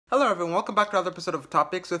Hello everyone, welcome back to another episode of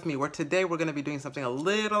Topics with me, where today we're going to be doing something a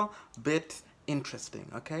little bit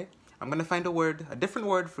interesting, okay? I'm going to find a different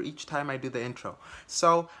word for each time I do the intro.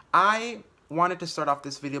 So I wanted to start off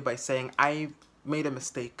this video by saying I made a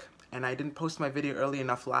mistake and I didn't post my video early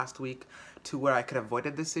enough last week to where I could have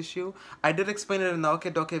avoided this issue. I did explain it in the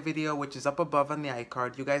Okedoke video, which is up above on the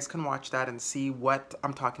iCard. You guys can watch that and see what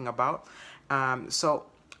I'm talking about. So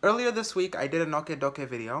earlier this week, I did an Okedoke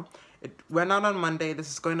video. It went out on Monday. This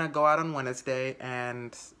is going to go out on Wednesday,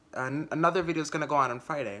 and another video is going to go out on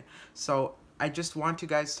Friday. So I just want you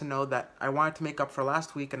guys to know that I wanted to make up for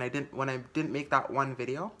last week, and I didn't make that one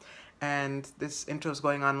video. And this intro is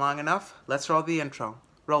going on long enough. Let's roll the intro.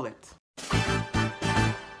 Roll it.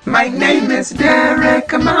 My name is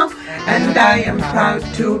Derek Amal, and I am proud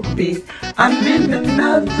to be. I'm in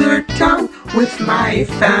another town with my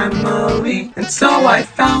family, and so I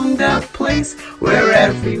found a place where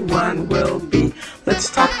everyone will be. Let's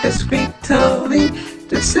talk discreetly.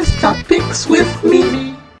 This is Topics with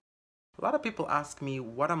me. A lot of people ask me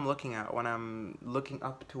what I'm looking at when I'm looking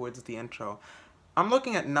up towards the intro. I'm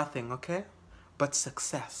looking at nothing, okay? But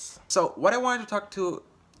success. So what I wanted to talk to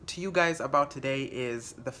you guys about today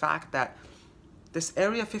is the fact that this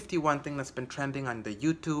Area 51 thing that's been trending on the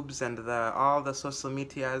YouTubes and all the social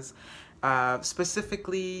medias,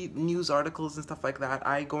 specifically news articles and stuff like that.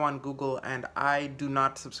 I go on Google and I do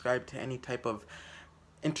not subscribe to any type of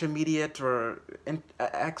intermediate or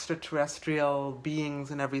extraterrestrial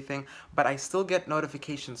beings and everything, but I still get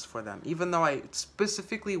notifications for them, even though I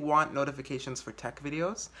specifically want notifications for tech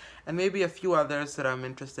videos and maybe a few others that I'm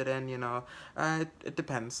interested in, you know, it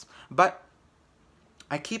depends. But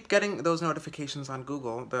I keep getting those notifications on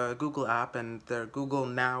Google, the Google app and their Google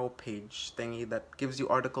Now page thingy that gives you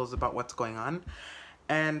articles about what's going on.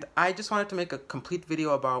 And I just wanted to make a complete video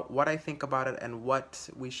about what I think about it and what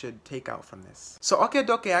we should take out from this. So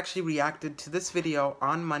Okedoke actually reacted to this video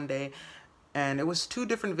on Monday, and it was two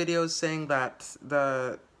different videos saying that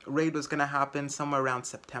the raid was going to happen somewhere around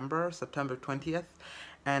September 20th.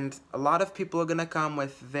 And a lot of people are going to come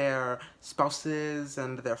with their spouses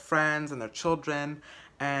and their friends and their children.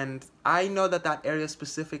 And I know that that area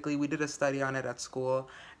specifically, we did a study on it at school,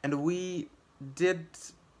 and we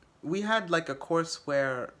had like a course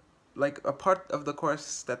where, like a part of the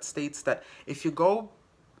course that states that if you go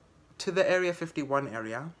to the Area 51,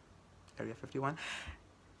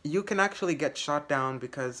 you can actually get shot down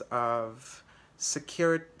because of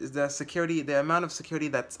the amount of security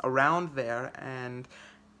that's around there. And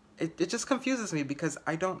it just confuses me because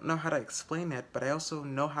I don't know how to explain it, but I also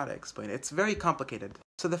know how to explain it. It's very complicated.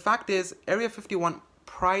 So the fact is, Area 51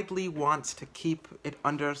 pridely wants to keep it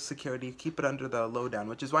under security, keep it under the lowdown,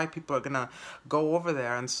 which is why people are gonna go over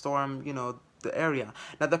there and storm, you know, the area.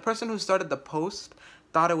 Now, the person who started the post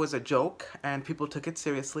thought it was a joke, and people took it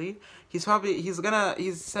seriously. He said he's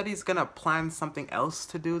gonna plan something else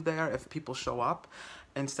to do there if people show up,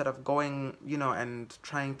 instead of going, you know, and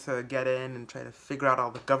trying to get in and try to figure out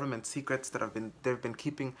all the government secrets that they've been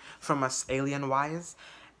keeping from us alien-wise.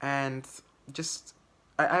 And just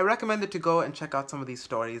I recommend it to go and check out some of these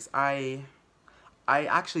stories. I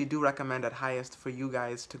actually do recommend at highest for you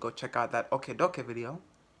guys to go check out that Okedoke video.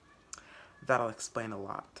 That'll explain a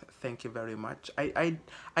lot. Thank you very much. I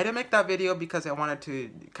didn't make that video because I wanted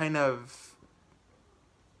to kind of,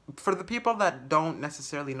 for the people that don't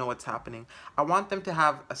necessarily know what's happening, I want them to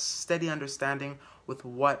have a steady understanding with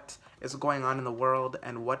what is going on in the world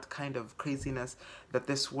and what kind of craziness that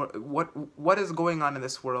what is going on in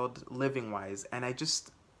this world living wise. And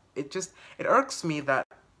it irks me that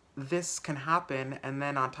this can happen, and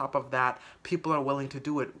then on top of that, people are willing to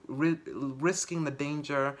do it, risking the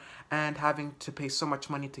danger and having to pay so much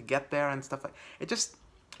money to get there and stuff like it. Just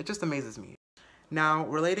amazes me. Now,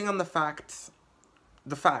 relating on the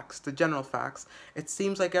general facts, it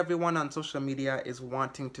seems like everyone on social media is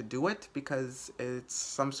wanting to do it because it's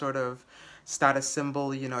some sort of status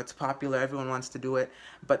symbol, you know, it's popular, everyone wants to do it,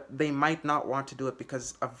 but they might not want to do it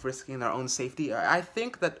because of risking their own safety. I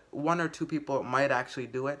think that one or two people might actually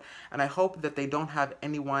do it, and I hope that they don't have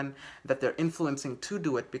anyone that they're influencing to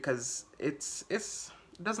do it, because it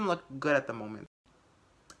doesn't look good at the moment.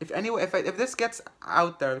 If this gets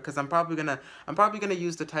out there, because I'm probably gonna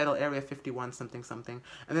use the title Area 51 something something,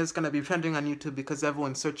 and it's gonna be trending on YouTube because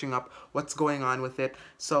everyone's searching up what's going on with it.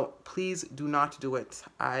 So please do not do it.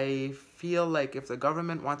 I feel like if the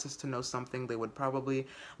government wants us to know something, they would probably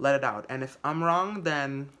let it out. And if I'm wrong,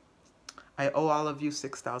 then I owe all of you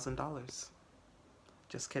 $6,000.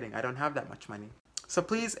 Just kidding. I don't have that much money. So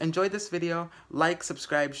please enjoy this video, like,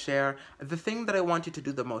 subscribe, share. The thing that I want you to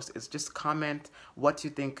do the most is just comment what you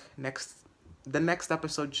think next the next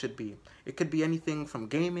episode should be. It could be anything from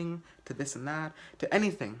gaming to this and that to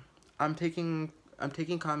anything. I'm taking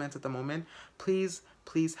comments at the moment. Please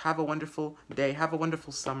have a wonderful day. Have a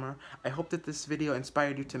wonderful summer. I hope that this video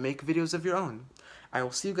inspired you to make videos of your own. I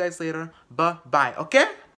will see you guys later. Bye. Okay?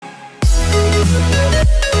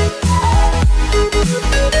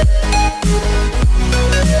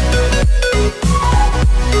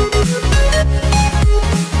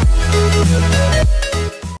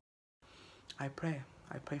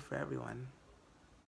 I pray for everyone.